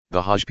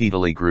The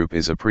Hospitali Group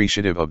is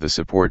appreciative of the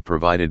support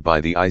provided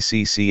by the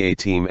ICCA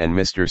team and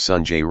Mr.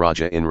 Sanjay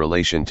Raja in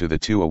relation to the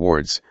two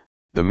awards,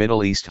 the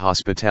Middle East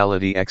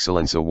Hospitality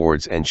Excellence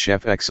Awards and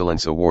Chef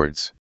Excellence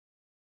Awards.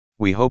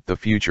 We hope the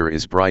future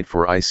is bright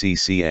for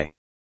ICCA.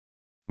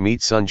 Meet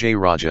Sanjay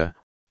Raja,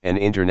 an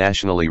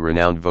internationally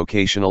renowned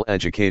vocational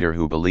educator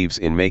who believes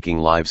in making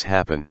lives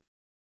happen.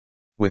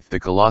 With the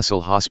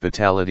colossal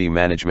hospitality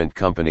management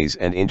companies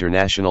and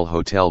international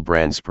hotel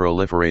brands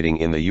proliferating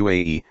in the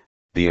UAE,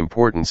 the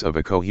importance of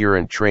a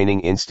coherent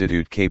training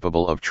institute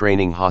capable of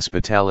training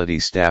hospitality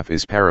staff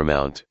is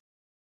paramount.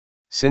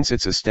 Since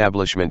its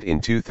establishment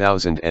in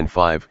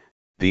 2005,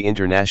 the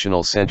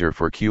International Center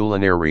for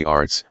Culinary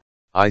Arts,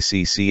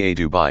 ICCA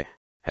Dubai,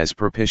 has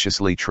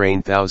propitiously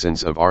trained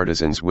thousands of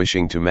artisans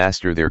wishing to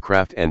master their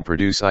craft and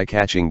produce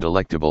eye-catching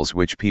delectables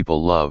which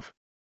people love.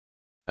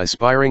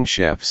 Aspiring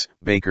chefs,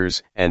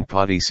 bakers, and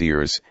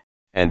pâtissiers,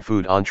 and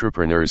food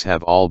entrepreneurs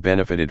have all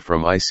benefited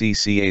from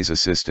ICCA's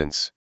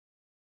assistance.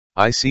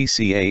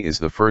 ICCA is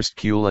the first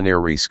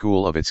culinary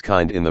school of its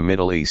kind in the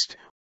Middle East,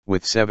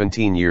 with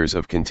 17 years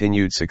of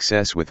continued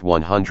success with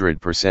 100%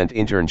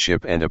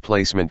 internship and a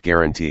placement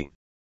guarantee.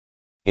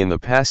 In the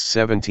past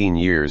 17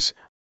 years,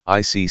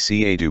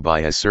 ICCA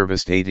Dubai has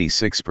serviced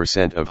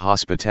 86% of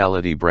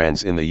hospitality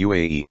brands in the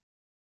UAE.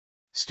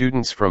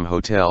 Students from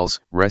hotels,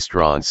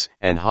 restaurants,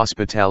 and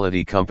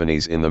hospitality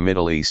companies in the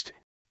Middle East,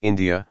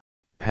 India,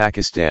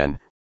 Pakistan,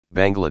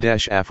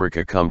 Bangladesh,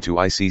 Africa come to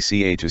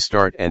ICCA to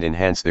start and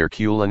enhance their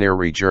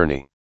culinary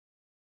journey.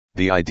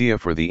 The idea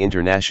for the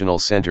International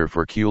Center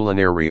for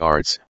Culinary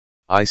Arts,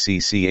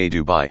 ICCA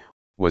Dubai,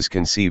 was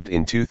conceived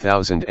in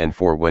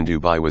 2004 when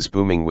Dubai was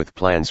booming with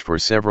plans for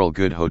several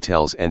good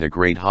hotels and a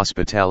great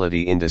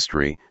hospitality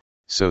industry,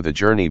 so the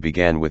journey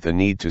began with a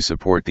need to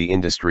support the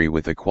industry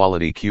with a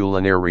quality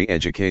culinary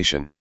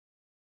education.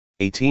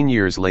 18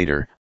 years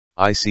later,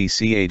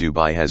 ICCA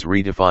Dubai has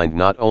redefined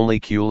not only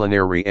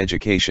culinary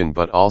education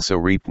but also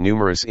reaped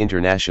numerous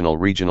international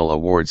regional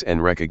awards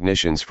and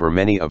recognitions for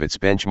many of its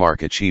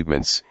benchmark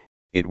achievements.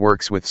 It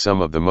works with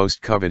some of the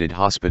most coveted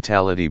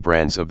hospitality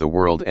brands of the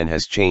world and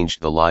has changed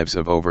the lives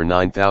of over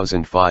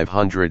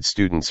 9,500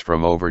 students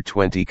from over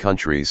 20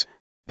 countries,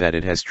 that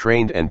it has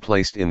trained and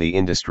placed in the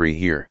industry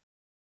here.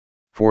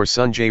 For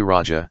Sanjay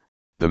Raja,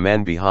 the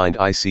man behind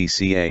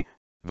ICCA,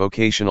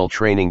 vocational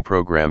training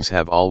programs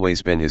have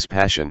always been his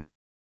passion.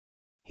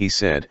 He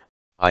said,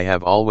 "I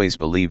have always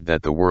believed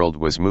that the world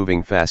was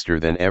moving faster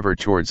than ever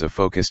towards a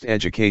focused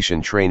education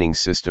training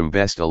system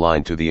best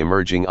aligned to the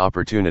emerging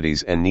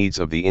opportunities and needs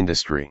of the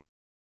industry.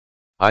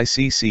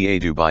 ICCA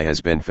Dubai has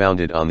been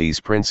founded on these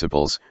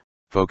principles,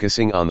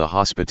 focusing on the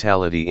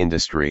hospitality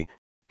industry,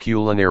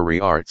 culinary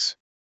arts."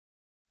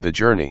 The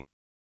journey.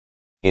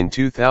 In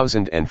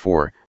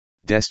 2004,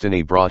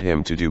 destiny brought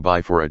him to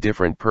Dubai for a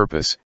different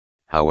purpose.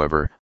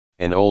 However,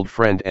 an old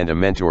friend and a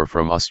mentor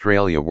from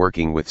Australia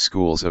working with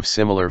schools of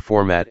similar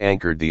format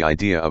anchored the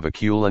idea of a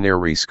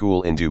culinary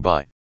school in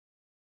Dubai.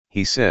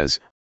 He says,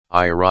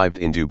 "I arrived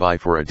in Dubai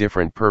for a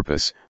different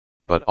purpose,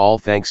 but all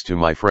thanks to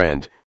my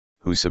friend,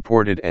 who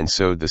supported and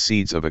sowed the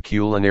seeds of a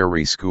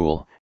culinary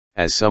school.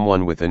 As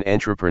someone with an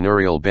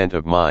entrepreneurial bent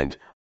of mind,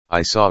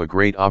 I saw a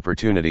great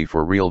opportunity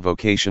for real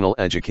vocational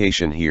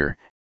education here,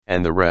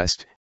 and the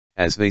rest,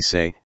 as they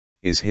say,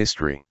 is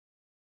history."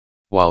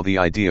 While the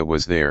idea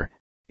was there,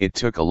 it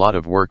took a lot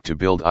of work to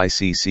build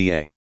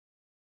ICCA.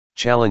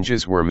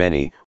 Challenges were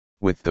many,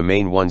 with the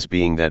main ones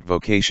being that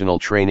vocational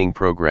training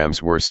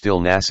programs were still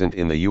nascent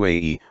in the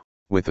UAE,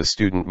 with a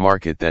student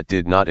market that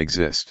did not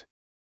exist.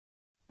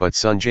 But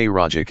Sanjay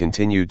Raja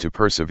continued to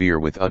persevere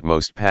with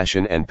utmost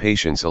passion and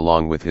patience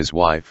along with his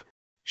wife,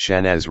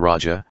 Shanaz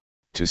Raja,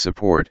 to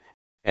support,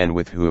 and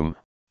with whom,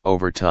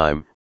 over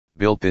time,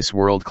 built this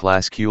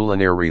world-class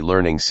culinary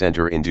learning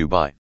center in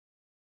Dubai.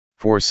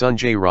 For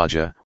Sanjay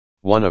Raja,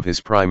 one of his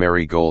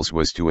primary goals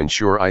was to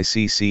ensure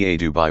ICCA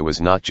Dubai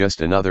was not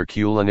just another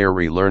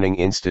culinary learning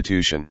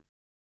institution.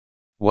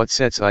 What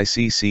sets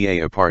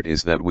ICCA apart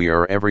is that we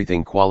are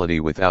everything quality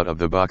with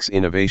out-of-the-box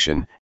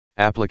innovation,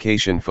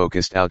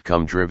 application-focused,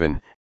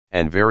 outcome-driven,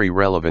 and very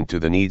relevant to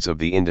the needs of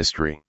the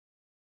industry.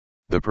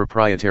 The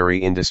proprietary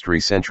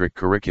industry-centric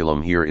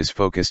curriculum here is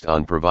focused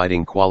on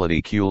providing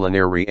quality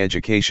culinary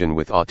education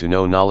with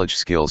ought-to-know knowledge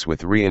skills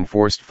with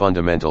reinforced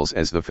fundamentals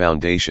as the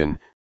foundation,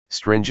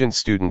 stringent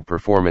student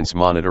performance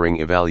monitoring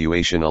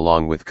evaluation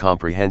along with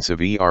comprehensive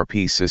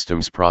ERP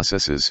systems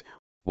processes,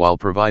 while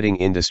providing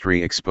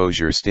industry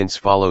exposure stints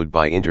followed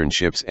by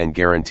internships and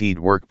guaranteed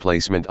work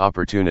placement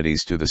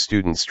opportunities to the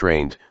students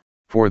trained,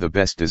 for the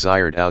best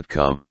desired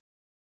outcome.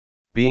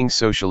 Being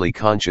socially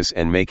conscious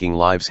and making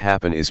lives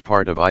happen is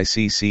part of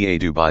ICCA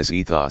Dubai's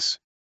ethos.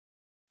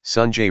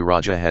 Sanjay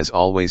Raja has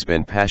always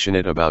been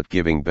passionate about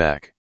giving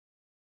back.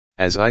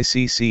 As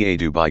ICCA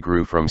Dubai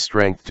grew from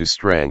strength to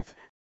strength,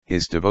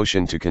 his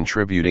devotion to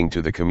contributing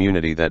to the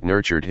community that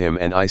nurtured him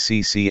and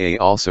ICCA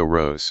also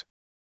rose.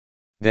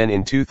 Then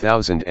in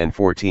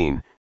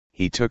 2014,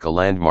 he took a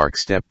landmark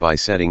step by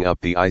setting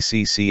up the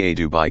ICCA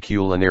Dubai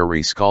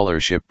Culinary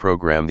Scholarship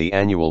Program, the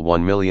annual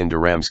 1 million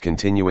dirhams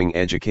continuing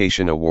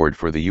education award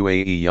for the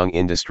UAE Young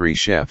Industry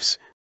Chefs,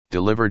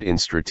 delivered in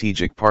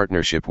strategic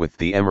partnership with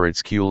the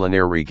Emirates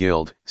Culinary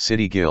Guild,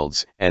 City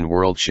Guilds, and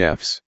World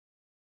Chefs.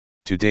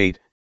 To date,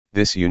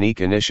 this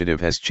unique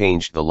initiative has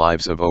changed the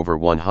lives of over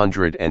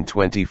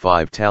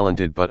 125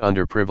 talented but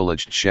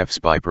underprivileged chefs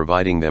by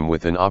providing them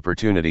with an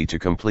opportunity to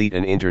complete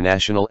an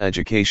international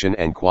education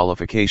and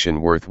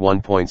qualification worth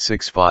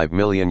 $1.65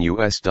 million.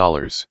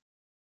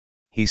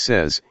 He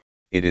says,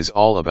 "It is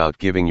all about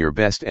giving your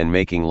best and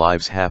making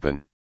lives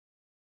happen."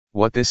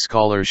 What this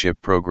scholarship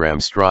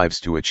program strives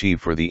to achieve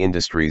for the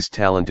industry's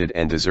talented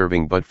and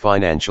deserving but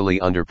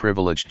financially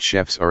underprivileged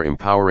chefs are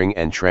empowering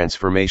and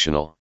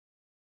transformational.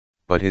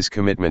 But his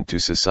commitment to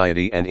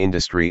society and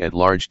industry at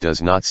large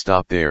does not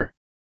stop there.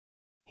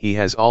 He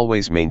has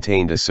always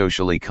maintained a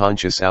socially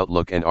conscious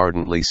outlook and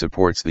ardently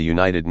supports the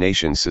United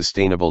Nations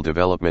Sustainable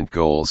Development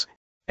Goals,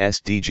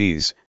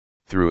 SDGs,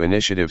 through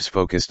initiatives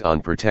focused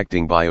on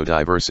protecting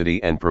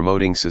biodiversity and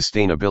promoting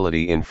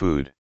sustainability in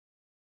food.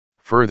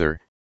 Further,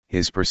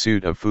 his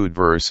pursuit of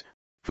Foodverse,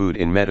 Food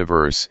in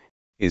Metaverse,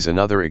 is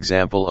another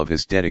example of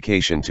his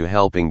dedication to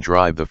helping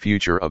drive the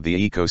future of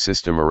the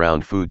ecosystem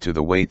around food to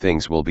the way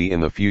things will be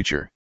in the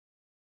future.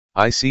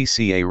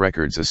 ICCA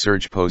records a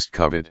surge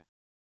post-COVID.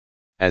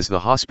 As the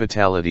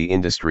hospitality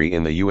industry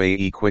in the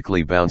UAE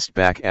quickly bounced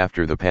back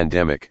after the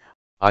pandemic,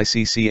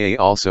 ICCA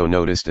also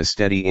noticed a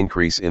steady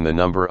increase in the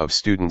number of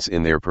students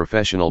in their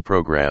professional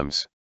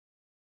programs.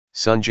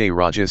 Sanjay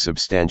Raja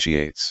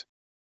substantiates.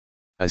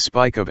 A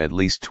spike of at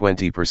least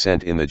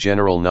 20% in the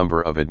general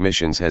number of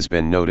admissions has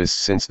been noticed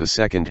since the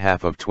second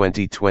half of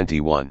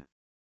 2021.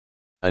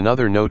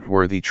 Another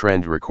noteworthy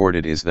trend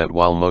recorded is that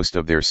while most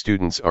of their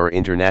students are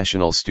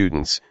international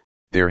students,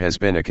 there has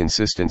been a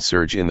consistent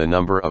surge in the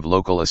number of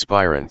local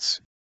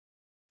aspirants.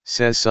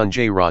 Says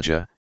Sanjay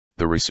Raja,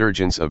 the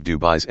resurgence of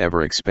Dubai's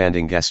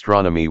ever-expanding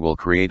gastronomy will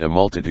create a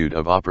multitude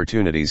of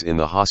opportunities in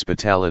the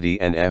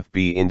hospitality and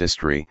F&B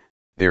industry.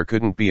 There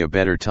couldn't be a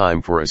better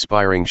time for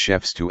aspiring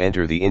chefs to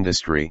enter the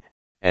industry,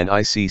 and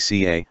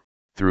ICCA,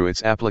 through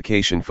its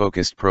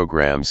application-focused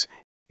programs,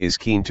 is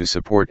keen to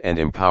support and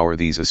empower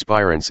these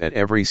aspirants at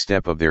every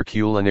step of their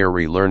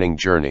culinary learning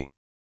journey.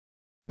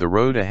 The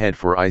road ahead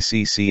for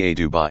ICCA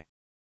Dubai.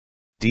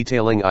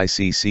 Detailing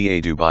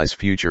ICCA Dubai's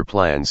future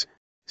plans,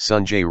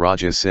 Sanjay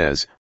Raja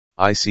says,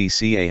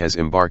 ICCA has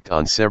embarked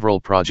on several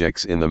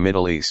projects in the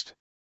Middle East.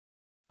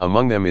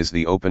 Among them is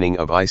the opening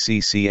of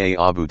ICCA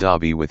Abu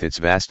Dhabi with its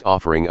vast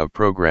offering of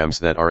programs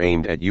that are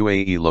aimed at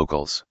UAE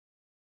locals.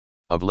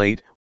 Of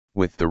late,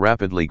 with the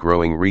rapidly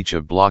growing reach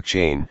of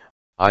blockchain,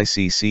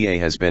 ICCA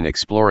has been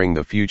exploring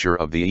the future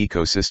of the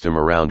ecosystem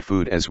around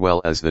food as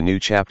well as the new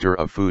chapter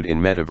of Food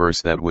in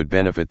Metaverse that would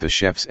benefit the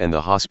chefs and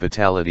the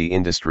hospitality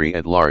industry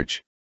at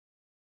large.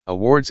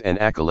 Awards and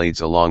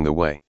accolades along the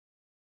way.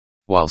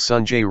 While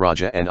Sanjay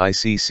Raja and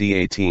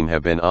ICCA team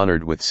have been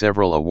honored with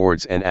several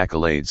awards and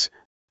accolades,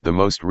 the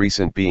most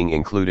recent being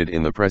included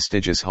in the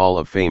prestigious Hall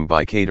of Fame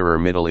by Caterer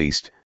Middle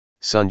East,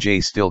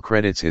 Sanjay still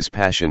credits his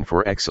passion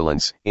for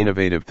excellence,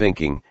 innovative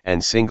thinking,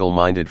 and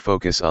single-minded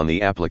focus on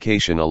the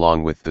application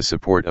along with the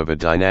support of a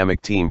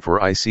dynamic team for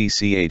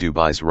ICCA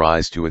Dubai's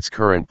rise to its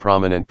current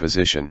prominent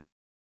position.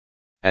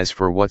 As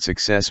for what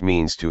success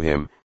means to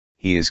him,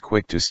 he is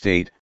quick to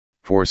state,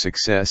 "For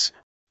success,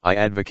 I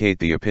advocate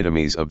the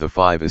epitomes of the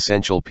 5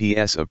 essential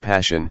Ps of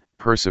passion,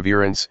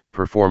 perseverance,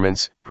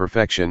 performance,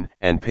 perfection,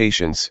 and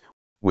patience,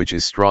 which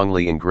is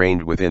strongly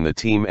ingrained within the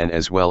team and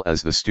as well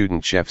as the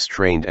student chefs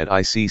trained at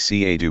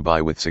ICCA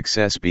Dubai, with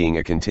success being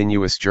a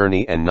continuous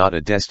journey and not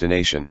a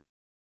destination."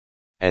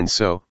 And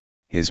so,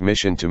 his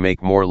mission to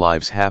make more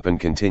lives happen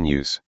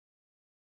continues.